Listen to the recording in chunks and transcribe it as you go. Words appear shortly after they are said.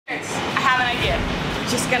idea.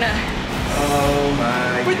 Just gonna. Oh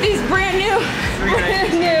my. With these brand new.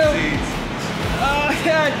 Oh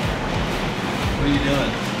God. What are you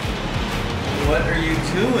doing? What are you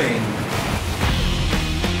doing?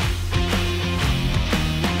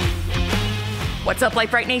 What's up,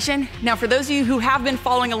 Brite Nation? Now, for those of you who have been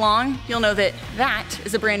following along, you'll know that that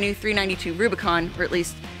is a brand new 392 Rubicon, or at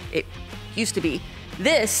least it used to be.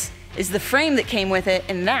 This is the frame that came with it,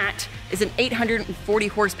 and that is an 840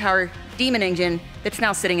 horsepower Demon engine that's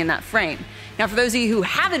now sitting in that frame. Now, for those of you who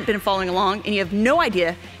haven't been following along and you have no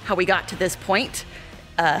idea how we got to this point,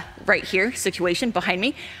 right here, situation behind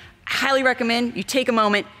me, I highly recommend you take a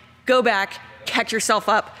moment, go back, catch yourself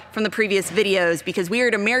up from the previous videos, because we are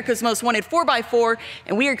at America's Most Wanted 4x4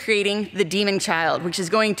 and we are creating the Demon Child, which is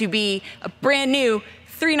going to be a brand new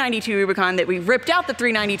 392 Rubicon that we ripped out the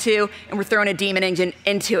 392 and we're throwing a Demon engine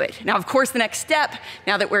into it. Now, of course, the next step,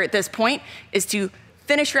 now that we're at this point, is to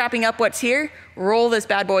finish wrapping up what's here, roll this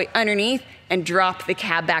bad boy underneath, and drop the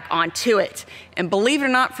cab back onto it. And believe it or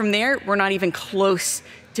not, from there, we're not even close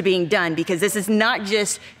to being done, because this is not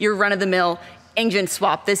just your run-of-the-mill engine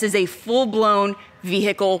swap. This is a full-blown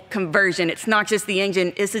vehicle conversion. It's not just the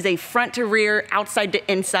engine. This is a front to rear, outside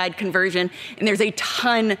to inside conversion. And there's a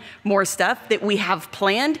ton more stuff that we have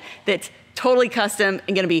planned that's totally custom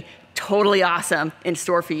and gonna be totally awesome in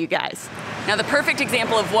store for you guys. Now, the perfect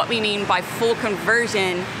example of what we mean by full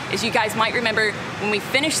conversion is, you guys might remember when we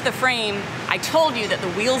finished the frame, I told you that the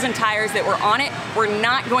wheels and tires that were on it were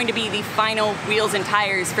not going to be the final wheels and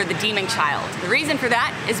tires for the Demon Child. The reason for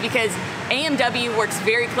that is because AMW works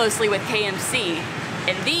very closely with KMC,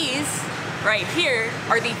 and these right here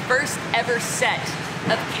are the first ever set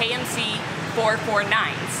of KMC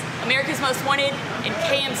 449s. America's Most Wanted and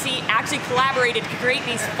KMC actually collaborated to create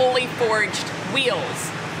these fully forged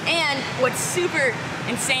wheels. And what's super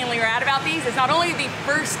insanely rad about these is not only the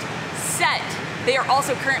first set, they are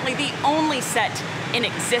also currently the only set in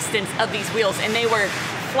existence of these wheels, and they were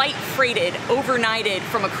flight freighted, overnighted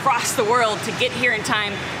from across the world to get here in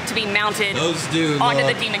time to be mounted onto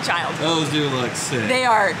the Demon Child. Those do look sick. They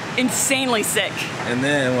are insanely sick. And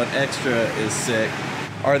then what extra is sick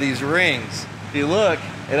are these rings. If you look,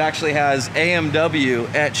 it actually has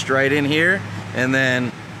AMW etched right in here, and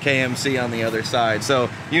then KMC on the other side. So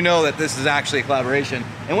you know that this is actually a collaboration.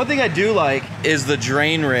 And one thing I do like is the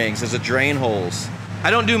drain rings, is the drain holes.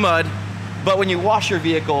 I don't do mud, but when you wash your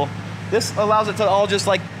vehicle, this allows it to all just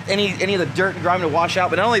like any of the dirt and grime to wash out.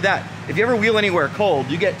 But not only that, if you ever wheel anywhere cold,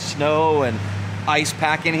 you get snow and ice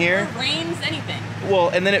pack in here. Or rains, anything. Well,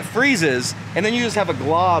 and then it freezes, and then you just have a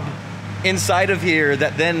glob inside of here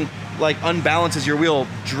that then like unbalances your wheel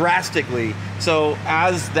drastically. So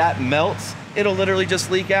as that melts, it'll literally just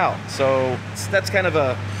leak out. So that's kind of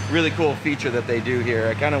a really cool feature that they do here.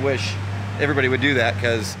 I kind of wish everybody would do that,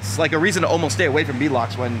 because it's like a reason to almost stay away from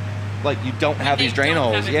beadlocks when like you don't have these drain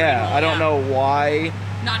holes. Yeah, I don't know why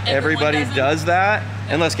not everybody does that,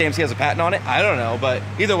 unless KMC has a patent on it. I don't know, but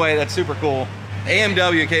either way, that's super cool.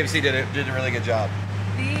 AMW and KMC did a really good job.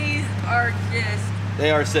 These are just... They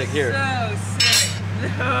are sick here. So sick.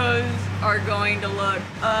 Those are going to look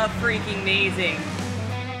freaking amazing.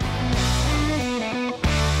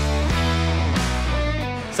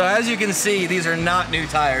 So as you can see, these are not new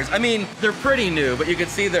tires. I mean, they're pretty new, but you can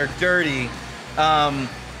see they're dirty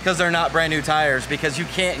because they're not brand new tires, because you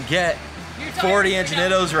can't get 40-inch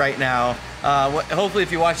Nittos right now. Hopefully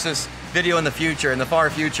if you watch this video in the future, in the far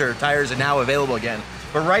future, tires are now available again.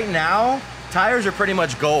 But right now, tires are pretty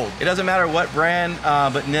much gold. It doesn't matter what brand,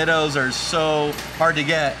 but Nittos are so hard to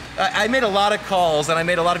get. I made a lot of calls, and I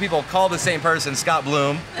made a lot of people call the same person, Scott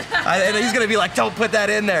Bloom. And he's gonna be like, don't put that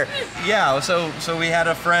in there. Yeah, so we had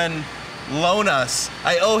a friend loan us.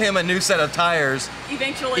 I owe him a new set of tires.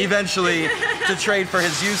 Eventually to trade for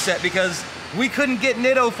his used set, because we couldn't get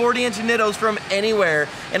Nitto 40-inch Nittos from anywhere.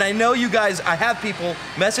 And I know you guys, I have people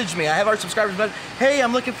message me, I have our subscribers message, hey,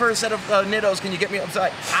 I'm looking for a set of Nittos, can you get me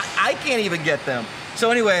upside? I can't even get them.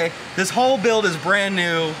 So anyway, this whole build is brand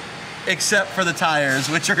new, except for the tires,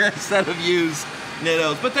 which are a set of used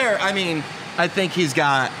Nittos. But they're, I mean, I think he's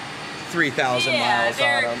got 3,000 miles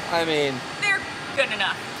on them. I mean, they're good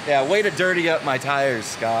enough. Yeah, way to dirty up my tires,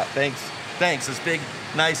 Scott. Thanks. This big,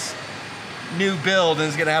 nice new build, and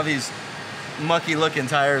it's gonna have these mucky looking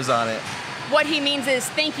tires on it. What he means is,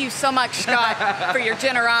 thank you so much, Scott, for your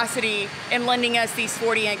generosity in lending us these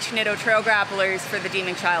 40-inch Nitto trail grapplers for the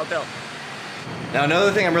Demon Child build. Now,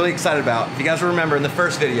 another thing I'm really excited about, if you guys remember in the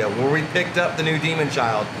first video where we picked up the new Demon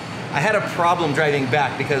Child, I had a problem driving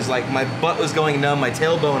back because like my butt was going numb, my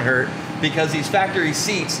tailbone hurt, because these factory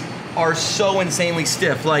seats are so insanely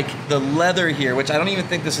stiff. Like the leather here, which I don't even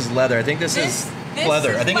think this is leather. I think this is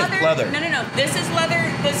Pleather. I think it's pleather. No. This is leather,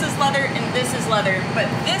 and this is leather. But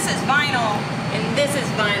this is vinyl, and this is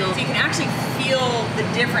vinyl. So you can actually feel the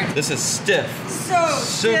difference. This is stiff. So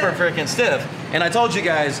super freaking stiff. And I told you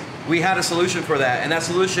guys we had a solution for that, and that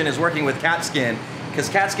solution is working with CatSkin, because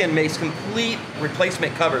CatSkin makes complete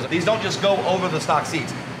replacement covers. These don't just go over the stock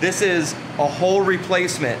seats. This is a whole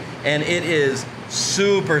replacement, and it is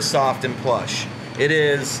super soft and plush. It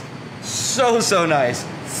is so nice.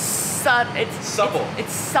 It's supple.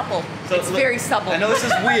 It's supple. So it's very supple. I know this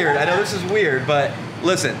is weird. But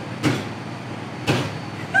listen.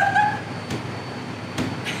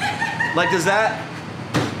 Like, does that?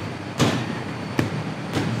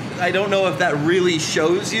 I don't know if that really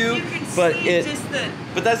shows you, but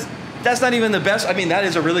that's not even the best. I mean, that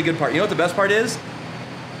is a really good part. You know what the best part is?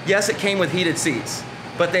 Yes, it came with heated seats,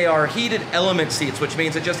 but they are heated element seats, which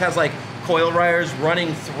means it just has like coil wires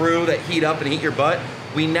running through that heat up and heat your butt.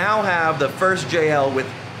 We now have the first JL with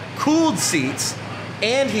cooled seats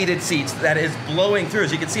and heated seats that is blowing through.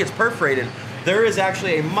 As you can see, it's perforated. There is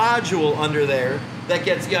actually a module under there that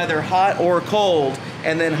gets either hot or cold,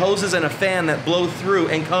 and then hoses and a fan that blow through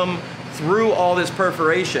and come through all this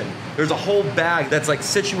perforation. There's a whole bag that's like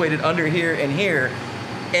situated under here and here,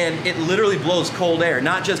 and it literally blows cold air,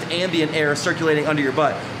 not just ambient air circulating under your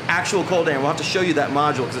butt, actual cold air. We'll have to show you that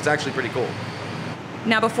module because it's actually pretty cool.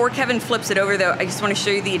 Now, before Kevin flips it over though, I just want to show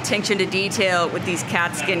you the attention to detail with these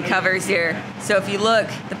CatSkin covers here. So if you look,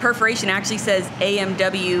 the perforation actually says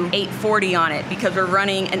AMW 840 on it because we're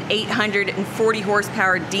running an 840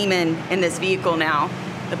 horsepower Demon in this vehicle now.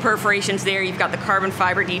 The perforation's there, you've got the carbon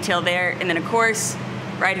fiber detail there, and then of course,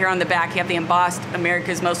 right here on the back, you have the embossed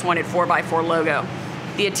America's Most Wanted 4x4 logo.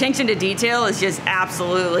 The attention to detail is just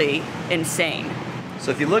absolutely insane. So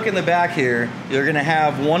if you look in the back here, you're gonna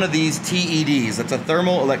have one of these TEDs. That's a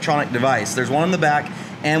thermal electronic device. There's one on the back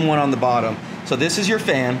and one on the bottom. So this is your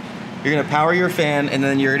fan. You're gonna power your fan, and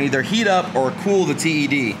then you're gonna either heat up or cool the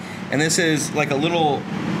TED. And this is like a little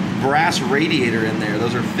brass radiator in there.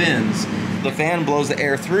 Those are fins. The fan blows the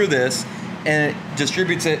air through this, and it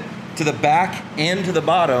distributes it to the back and to the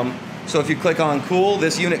bottom. So if you click on cool,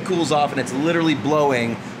 this unit cools off, and it's literally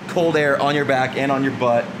blowing cold air on your back and on your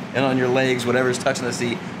butt and on your legs, whatever's touching the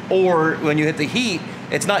seat. Or when you hit the heat,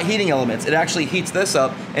 it's not heating elements. It actually heats this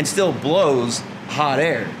up and still blows hot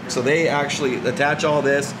air. So they actually attach all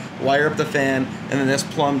this, wire up the fan, and then this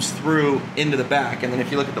plumbs through into the back. And then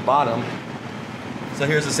if you look at the bottom, so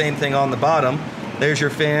here's the same thing on the bottom. There's your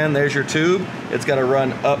fan, there's your tube. It's got to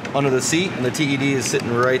run up under the seat, and the TED is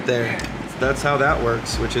sitting right there. So that's how that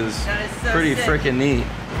works, which is so pretty freaking neat.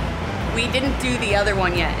 We didn't do the other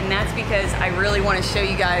one yet, and that's because I really want to show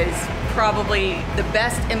you guys probably the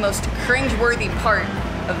best and most cringe-worthy part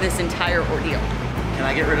of this entire ordeal. Can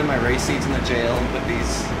I get rid of my race seats in the JL and put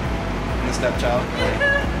these in the stepchild?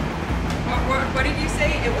 What did you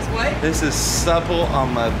say? It was what? This is supple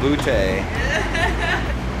on my booty.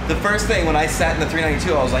 The first thing when I sat in the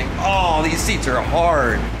 392, I was like, oh, these seats are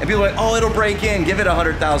hard. And people are like, oh, it'll break in, give it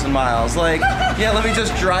 100,000 miles. Like, yeah, let me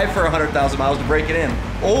just drive for 100,000 miles to break it in.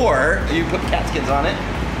 Or you put CatSkins on it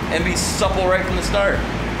and be supple right from the start.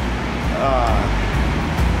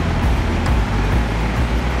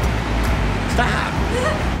 Stop.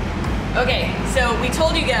 Okay, so we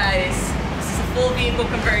told you guys this is a full vehicle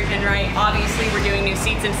conversion, right? Obviously we're doing new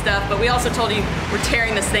seats and stuff, but we also told you we're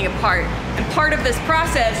tearing this thing apart. And part of this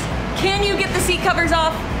process, can you get the seat covers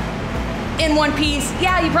off in one piece?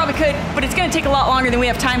 Yeah, you probably could, but it's gonna take a lot longer than we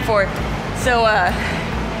have time for. So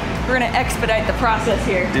we're gonna expedite the process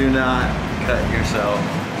here. Do not cut yourself.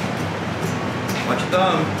 Watch your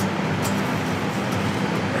thumb.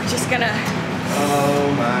 We're just gonna,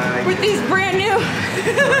 oh my with these brand new.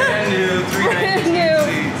 Brand new 392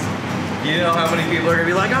 seats. You know how many people are gonna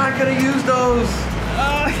be like, oh, I could have used those.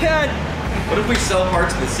 Oh God. What if we sell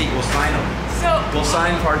parts of the seat? We'll sign them. So we'll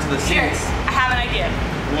sign parts of the seats. Here, I have an idea.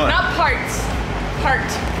 What? Not parts.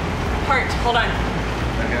 Part. Hold on.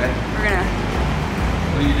 Okay. We're gonna.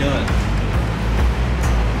 What are you doing?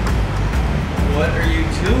 What are you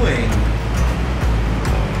doing?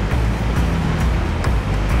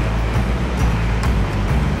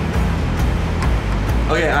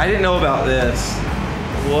 Okay, I didn't know about this.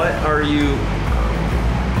 What are you?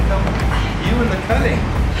 You and the cutting.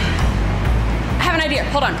 I have an idea.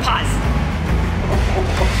 Hold on. Pause.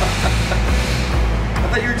 I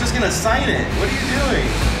thought you were just gonna sign it. What are you doing?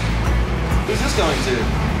 Who's this going to?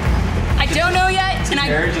 I don't know yet, and I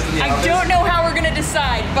don't know how we're gonna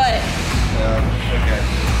decide, but. Okay.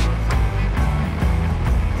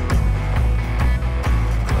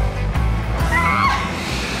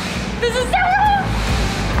 This is so wrong.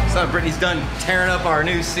 So Brittany's done tearing up our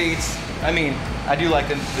new seats. I mean, I do like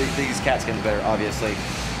these cat skins better, obviously.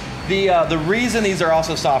 The reason these are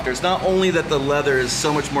also softer, it's not only that the leather is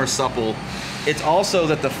so much more supple, it's also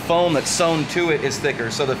that the foam that's sewn to it is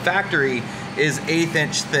thicker. So the factory is 1/8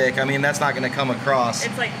 inch thick. I mean, that's not gonna come across.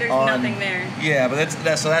 It's like there's nothing there. Yeah, but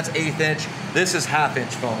that's 1/8 inch. This is 1/2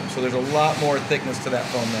 inch foam. So there's a lot more thickness to that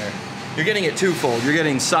foam there. You're getting it twofold. You're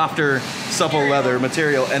getting softer, supple leather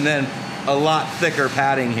material, and then a lot thicker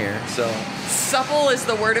padding here, so. Supple is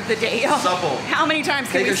the word of the day, y'all. Supple. How many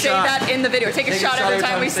times can we say that in the video? Take a shot every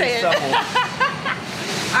time we say it. All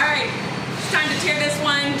right, it's time to tear this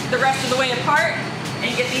one the rest of the way apart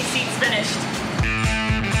and get these seats finished.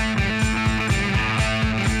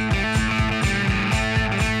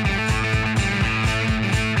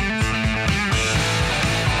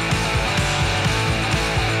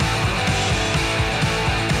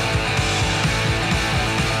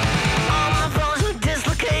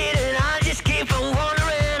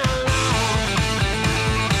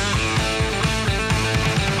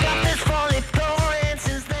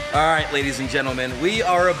 All right, ladies and gentlemen, we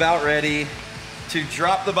are about ready to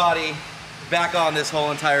drop the body back on this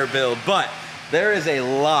whole entire build, but there is a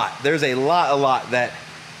lot that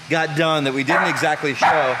got done that we didn't exactly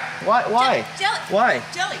show. Why? Jelly. Why?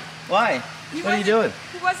 Jelly. Why? What are you doing?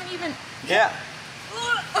 He wasn't even. Yeah.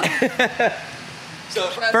 So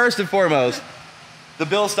first and foremost, the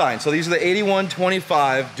Bilstein. So these are the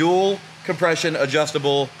 8125 dual compression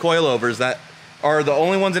adjustable coilovers that are the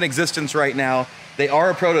only ones in existence right now. They are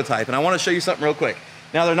a prototype, and I want to show you something real quick.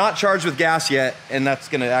 Now, they're not charged with gas yet, and that's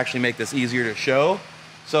going to actually make this easier to show.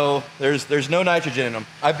 So there's no nitrogen in them.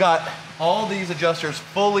 I've got all these adjusters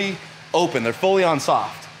fully open. They're fully on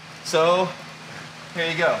soft. So here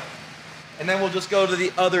you go. And then we'll just go to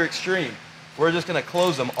the other extreme. We're just going to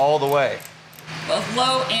close them all the way. Both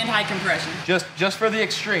low and high compression. Just for the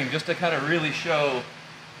extreme, just to kind of really show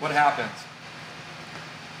what happens.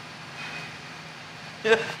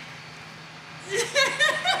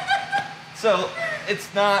 So it's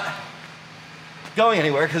not going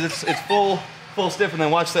anywhere because it's full stiff, and then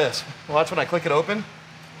watch this. Watch when I click it open.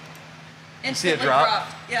 See it drop?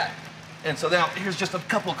 Dropped. Yeah. And so now here's just a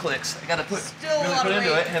couple clicks. I gotta put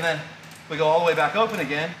into weight. it, and then we go all the way back open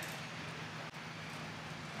again.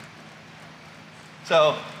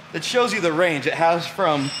 So it shows you the range. It has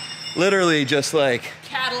from literally just like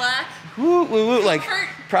Cadillac. woo, woo, woo, like Comfort.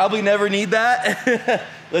 probably never need that.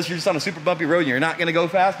 Unless you're just on a super bumpy road and you're not gonna go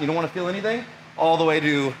fast, and you don't wanna feel anything, all the way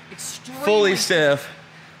to Extremely fully stiff,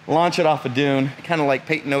 launch it off a dune, kind of like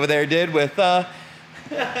Peyton over there did with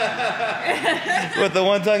with the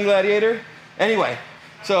one-ton Gladiator. Anyway,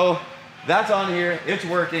 so that's on here, it's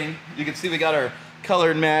working. You can see we got our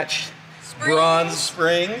colored match bronze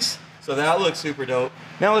springs. So that looks super dope.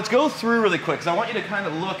 Now let's go through really quick, because I want you to kind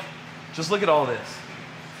of look at all this.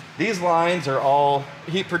 These lines are all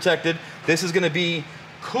heat protected. This is gonna be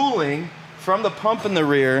cooling from the pump in the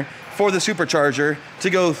rear for the supercharger to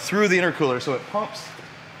go through the intercooler. So it pumps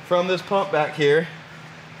from this pump back here.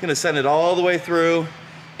 Gonna send it all the way through,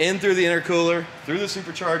 in through the intercooler, through the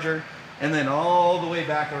supercharger, and then all the way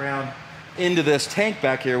back around into this tank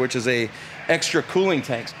back here, which is a extra cooling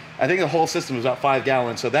tank. I think the whole system is about 5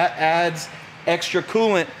 gallons. So that adds extra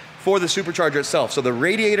coolant for the supercharger itself. So the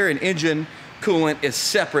radiator and engine coolant is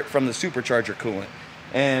separate from the supercharger coolant.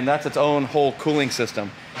 And that's its own whole cooling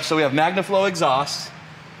system. So we have MagnaFlow exhaust.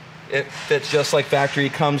 It fits just like factory,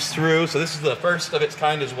 comes through. So this is the first of its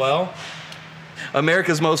kind as well.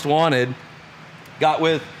 America's Most Wanted got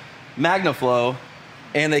with MagnaFlow,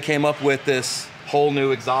 and they came up with this whole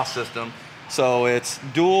new exhaust system. So it's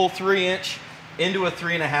dual 3-inch into a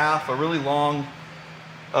 3.5, a really long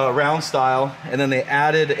round style. And then they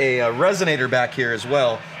added a resonator back here as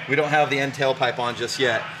well. We don't have the end tailpipe on just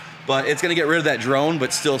yet, but it's gonna get rid of that drone,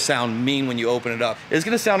 but still sound mean when you open it up. It's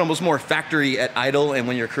gonna sound almost more factory at idle and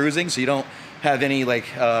when you're cruising, so you don't have any like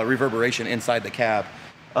reverberation inside the cab.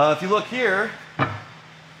 If you look here,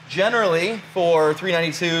 generally for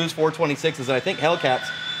 392s, 426s, and I think Hellcats,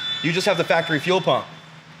 you just have the factory fuel pump.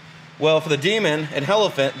 Well, for the Demon and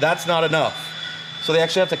Elephant, that's not enough. So they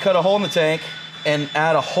actually have to cut a hole in the tank and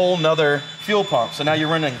add a whole nother fuel pump. So now you're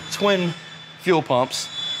running twin fuel pumps,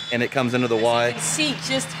 and it comes into the Y. You can see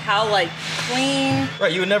just how like clean.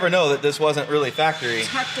 Right, you would never know that this wasn't really factory.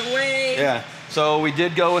 Tucked away. Yeah, so we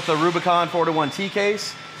did go with the Rubicon 4-to-1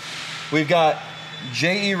 T-case. We've got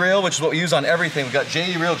JE Reel, which is what we use on everything. We've got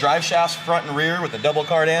JE Reel drive shafts front and rear with a double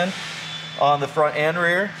cardan on the front and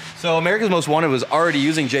rear. So America's Most Wanted was already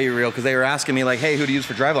using JE Reel because they were asking me like, hey, who to use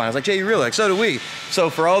for driveline? I was like, JE Reel, like so do we. So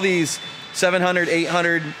for all these 700,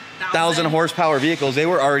 800, 1,000 horsepower vehicles, they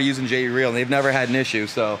were already using JE Reel, and they've never had an issue.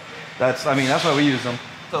 So that's why we use them.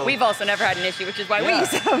 So, we've also never had an issue, which is why we use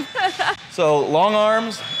them. So long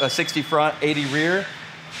arms, a 60 front, 80 rear.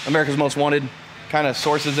 America's Most Wanted kind of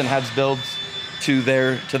sources and has builds to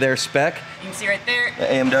their spec. You can see right there. The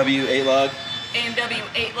AMW 8 lug. AMW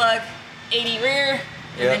 8 lug, 80 rear,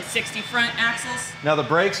 and then 60 front axles. Now the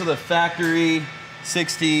brakes are the factory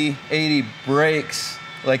 60, 80 brakes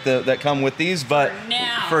like that come with these, but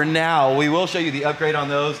for now, we will show you the upgrade on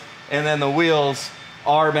those. And then the wheels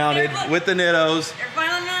are mounted with the Nittos. They're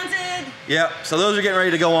finally mounted. Yep, so those are getting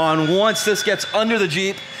ready to go on. Once this gets under the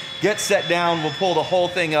Jeep, gets set down, we'll pull the whole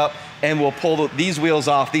thing up and we'll pull these wheels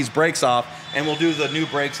off, these brakes off, and we'll do the new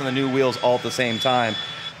brakes and the new wheels all at the same time.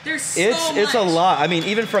 There's so much. It's a lot. I mean,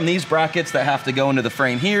 even from these brackets that have to go into the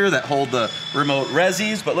frame here that hold the remote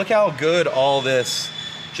resis, but look how good all this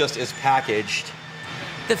just is packaged.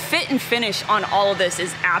 The fit and finish on all of this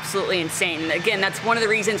is absolutely insane. And again, that's one of the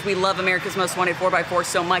reasons we love America's Most Wanted 4x4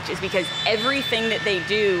 so much, is because everything that they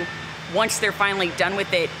do, once they're finally done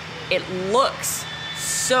with it, it looks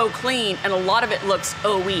so clean, and a lot of it looks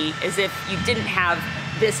OE, as if you didn't have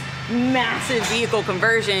this massive vehicle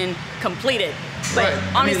conversion completed. But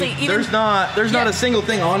honestly, I mean, there's not a single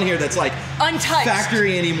thing on here that's like untouched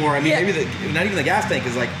factory anymore. I mean, maybe not even the gas tank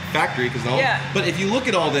is like factory because But if you look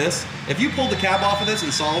at all this, if you pulled the cap off of this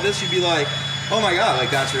and saw this, you'd be like, oh my god, like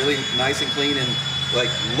that's really nice and clean and like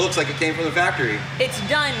looks like it came from the factory. It's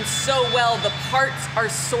done so well. The parts are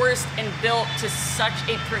sourced and built to such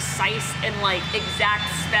a precise and like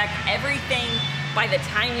exact spec. Everything by the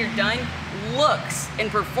time you're done looks and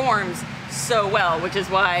performs so well, which is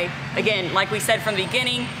why, again, like we said from the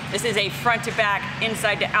beginning, this is a front to back,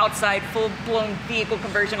 inside to outside, full-blown vehicle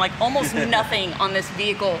conversion. Like almost nothing on this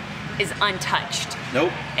vehicle is untouched.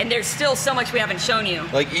 Nope. And there's still so much we haven't shown you.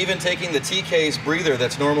 Like even taking the T-case breather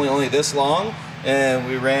that's normally only this long, and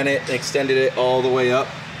we ran it, extended it all the way up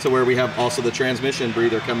to where we have also the transmission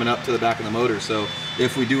breather coming up to the back of the motor. So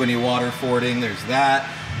if we do any water fording, there's that.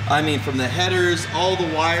 I mean, from the headers, all the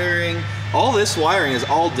wiring, all this wiring is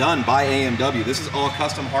all done by AMW. This is all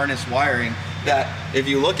custom harness wiring that, if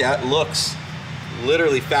you look at, looks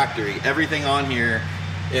literally factory. Everything on here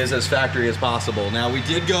is as factory as possible. Now, we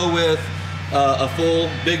did go with a full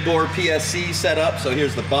big bore PSC setup. So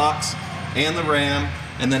here's the box and the RAM,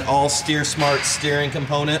 and then all Steer Smart steering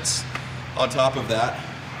components on top of that.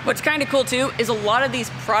 What's kind of cool too is a lot of these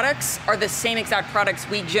products are the same exact products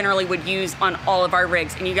we generally would use on all of our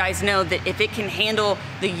rigs. And you guys know that if it can handle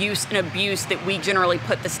the use and abuse that we generally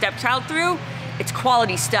put the stepchild through, it's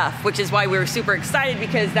quality stuff, which is why we were super excited,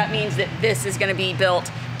 because that means that this is gonna be built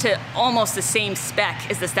to almost the same spec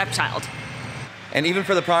as the stepchild. And even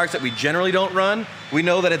for the products that we generally don't run, we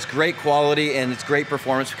know that it's great quality and it's great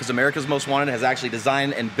performance because America's Most Wanted has actually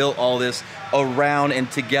designed and built all this around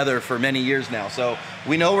and together for many years now. So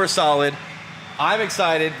we know we're solid. I'm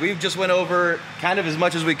excited. We've just went over kind of as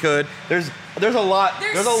much as we could. There's a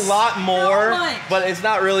lot more, but it's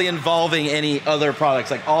not really involving any other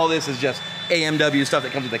products. Like all this is just AMW stuff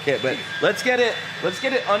that comes with the kit. But let's get it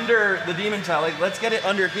under the Demon Child. Like let's get it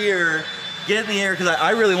under here. Get it in the air, because I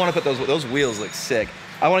really want to put those wheels look sick.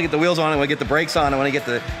 I want to get the wheels on, I want to get the brakes on, I want to get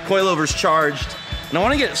the coilovers charged, and I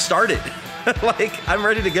want to get it started. Like, I'm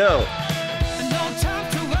ready to go.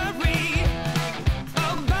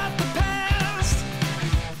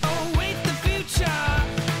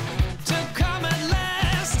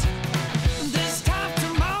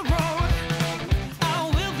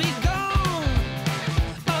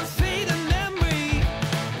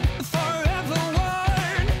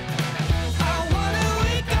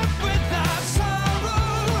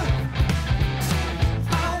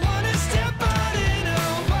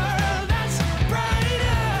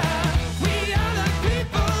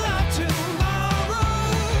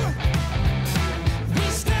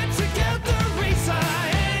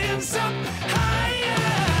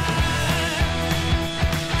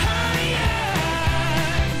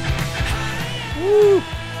 Woo!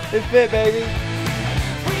 It fit, baby. We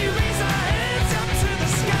raise our hands up to the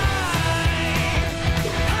sky.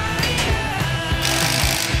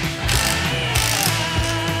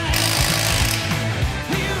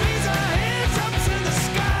 We raise our hands up to the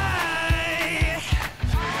sky.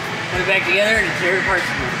 Put it back together and it's very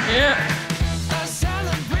personal. Yeah.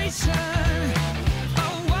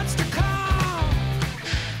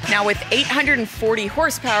 Now with 840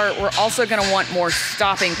 horsepower, we're also gonna want more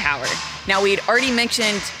stopping power. Now we'd already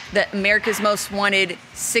mentioned the America's Most Wanted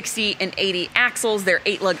 60 and 80 axles. They're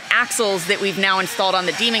 8-lug axles that we've now installed on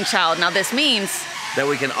the Demon Child. Now this means that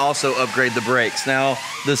we can also upgrade the brakes. Now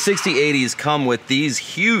the 6080s come with these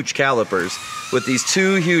huge calipers with these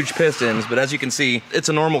two huge pistons, but as you can see, it's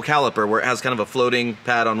a normal caliper where it has kind of a floating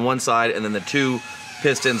pad on one side and then the two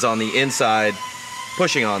pistons on the inside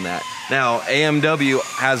pushing on that. Now, AMW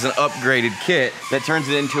has an upgraded kit that turns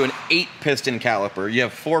it into an 8-piston caliper. You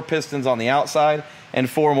have 4 pistons on the outside and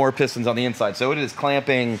 4 more pistons on the inside. So it is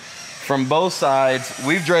clamping from both sides.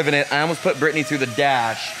 We've driven it. I almost put Brittany through the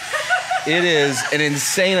dash. It is an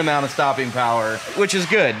insane amount of stopping power, which is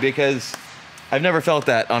good because I've never felt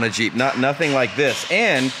that on a Jeep. Nothing like this.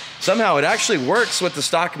 And somehow it actually works with the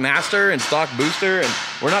stock master and stock booster, and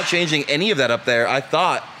we're not changing any of that up there. I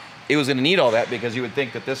thought it was gonna need all that because you would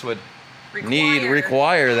think that this would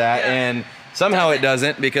require that, and somehow it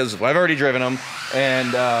doesn't because I've already driven them,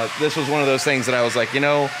 and this was one of those things that I was like, you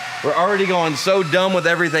know, we're already going so dumb with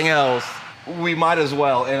everything else, we might as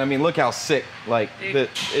well. And I mean, look how sick, like,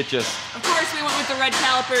 it just... Of course, we went with the red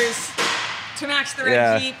calipers to match the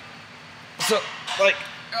red Jeep. So, like,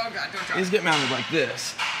 oh God, don't drop. These get mounted like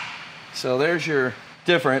this. So there's your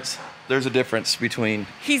difference. There's a difference between...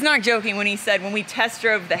 He's not joking when he said when we test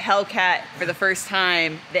drove the Hellcat for the first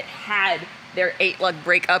time that had their 8-lug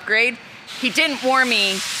brake upgrade, he didn't warn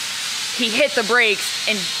me. He hit the brakes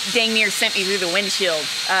and dang near sent me through the windshield.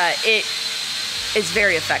 It is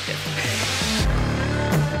very effective.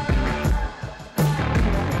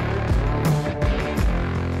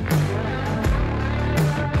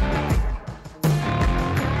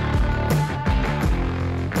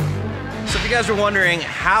 You guys were wondering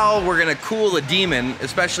how we're gonna cool a Demon,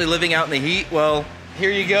 especially living out in the heat. Well,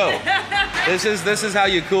 here you go. This is how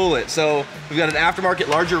you cool it. So we've got an aftermarket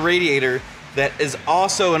larger radiator that is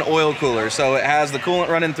also an oil cooler. So it has the coolant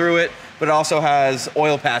running through it, but it also has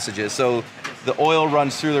oil passages. So the oil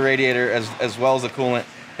runs through the radiator as well as the coolant.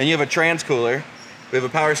 And you have a trans cooler. We have a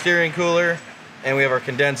power steering cooler, and we have our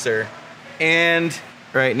condenser. And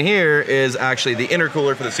right in here is actually the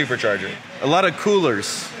intercooler for the supercharger. A lot of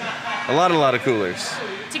coolers. A lot of coolers.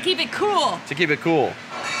 To keep it cool. To keep it cool.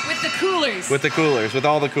 With the coolers. With the coolers, with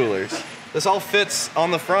all the coolers. This all fits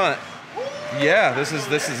on the front. Yeah, this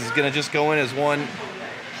is gonna just go in as one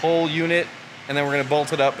whole unit, and then we're gonna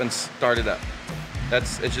bolt it up and start it up.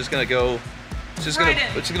 It's just gonna go. It's just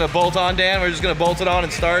gonna bolt on, Dan. We're just gonna bolt it on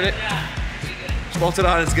and start it. Yeah. Just bolt it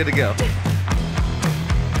on, it's good to go.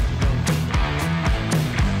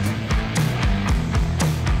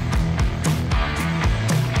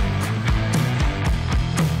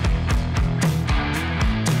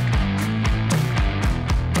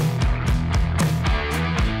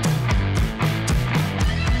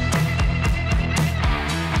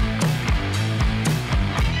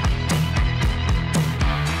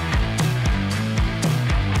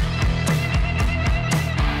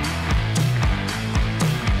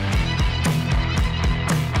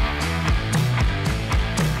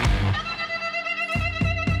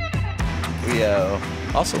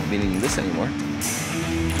 Also won't be needing this anymore.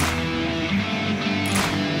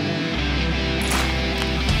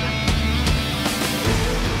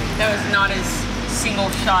 That was not as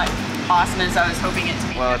single shot awesome as I was hoping it to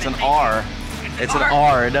be. Well, it's an R. It's an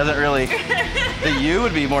R. It doesn't really... The U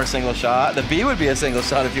would be more single shot. The B would be a single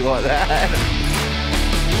shot if you want that.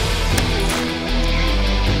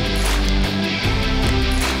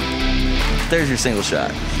 There's your single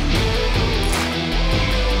shot.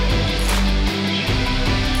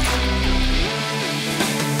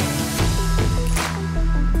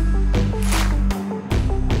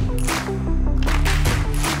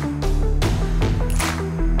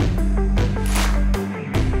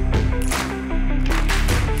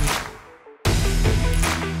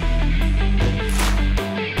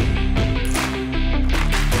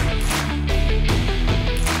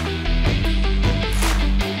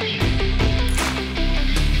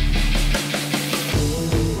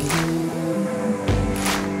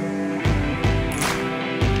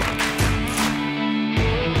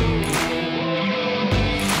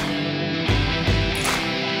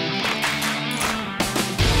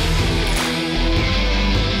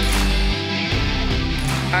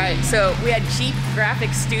 So we had Jeep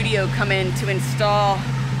Graphics Studio come in to install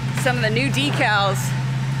some of the new decals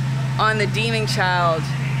on the Demon Child,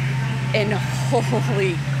 and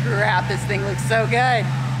holy crap, this thing looks so good.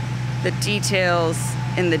 The details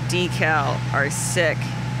in the decal are sick.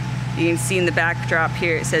 You can see in the backdrop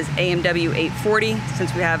here it says AMW 840,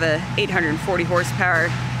 since we have a 840 horsepower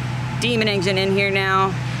Demon engine in here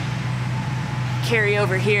now. Carry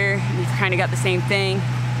over here, you've kind of got the same thing.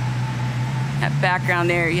 That background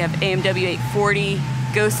there, you have AMW 840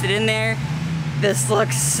 ghosted in there. This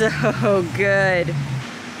looks so good.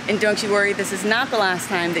 And don't you worry, this is not the last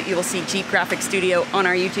time that you will see Jeep Graphics Studio on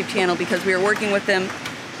our YouTube channel, because we are working with them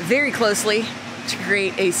very closely to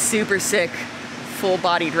create a super sick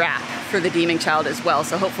full-bodied wrap for the Demon Child as well.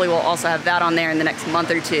 So hopefully we'll also have that on there in the next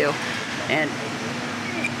month or two. And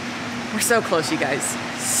so close, you guys.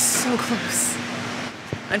 So close.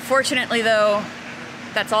 Unfortunately, though,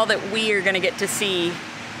 that's all that we are gonna get to see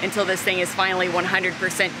until this thing is finally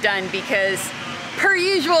 100% done, because per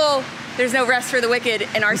usual, there's no rest for the wicked,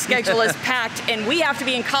 and our schedule is packed, and we have to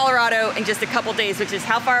be in Colorado in just a couple days, which is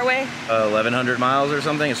how far away? 1,100 miles or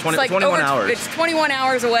something. It's 21 hours. It's 21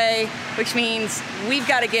 hours away, which means we've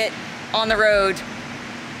got to get on the road,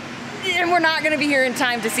 and we're not going to be here in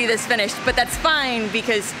time to see this finished, but that's fine,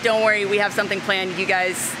 because don't worry, we have something planned, you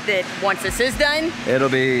guys, that once this is done, it'll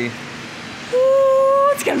be... Ooh,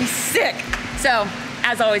 it's going to be sick. So,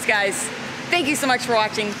 as always, guys, thank you so much for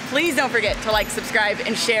watching. Please don't forget to like, subscribe,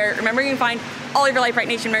 and share. Remember, you can find all of your Lite Brite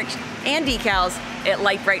Nation merch and decals at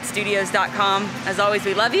litebritstudios.com. As always,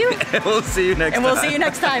 we love you. And we'll see you next time. And we'll see you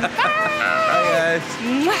next time. Bye. Bye, guys.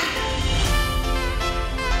 Mwah.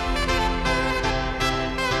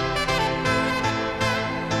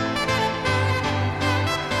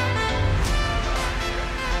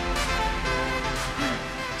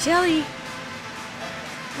 Jelly,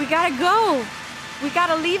 we gotta go. We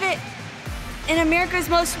gotta leave it in America's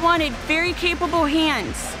Most Wanted, very capable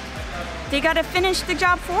hands. They gotta finish the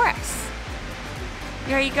job for us.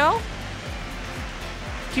 There you go.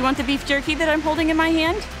 Do you want the beef jerky that I'm holding in my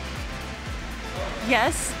hand?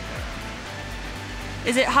 Yes.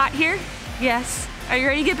 Is it hot here? Yes. Are you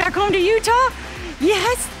ready to get back home to Utah?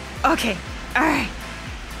 Yes. Okay. All right.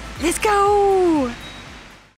 Let's go.